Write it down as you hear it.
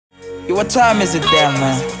Yo, what time is it there,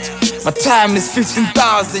 man? My time is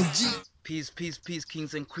 15,000 G. Peace, peace, peace,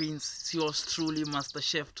 kings and queens. It's yours truly, Master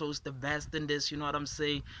Chef Toast, the best in this, you know what I'm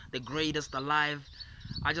saying? The greatest alive.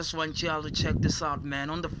 I just want y'all to check this out, man.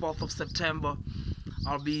 On the 4th of September,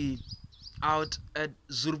 I'll be out at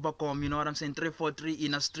Zuurbekom, you know what I'm saying? 343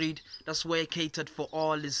 Inner Street. That's where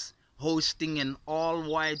Cated4Ol is hosting an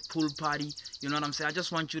all-white pool party, you know what I'm saying? I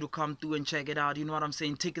just want you to come through and check it out, you know what I'm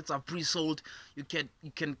saying? Tickets are pre-sold. You can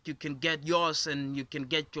get yours, and you can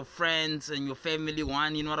get your friends and your family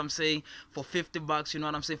one, you know what I'm saying, for $50, you know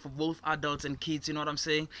what I'm saying, for both adults and kids, you know what I'm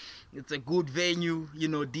saying? It's a good venue, you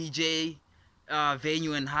know, DJ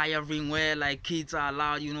venue and hiring where like kids are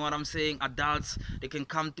allowed, you know what I'm saying? Adults, they can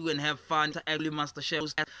come through and have fun. Ugly Master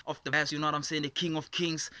Chefs of the best, you know what I'm saying? The King of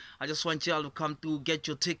Kings. I just want y'all to come through, get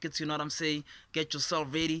your tickets, you know what I'm saying? Get yourself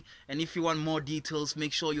ready. And if you want more details,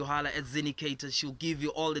 make sure you holler at Cated. She'll give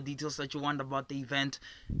you all the details that you want about the event.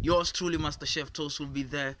 Yours truly, Master Chef Toast, will be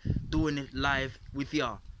there doing it live with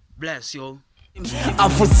y'all. Bless, yo.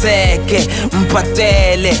 Mphahlele,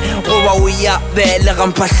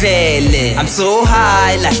 Mphahlele. I'm so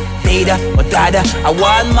high like data or data. I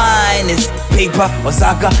want mine is paper or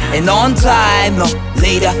soccer, and on time, no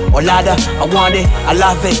later or ladder. I want it, I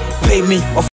love it, pay me or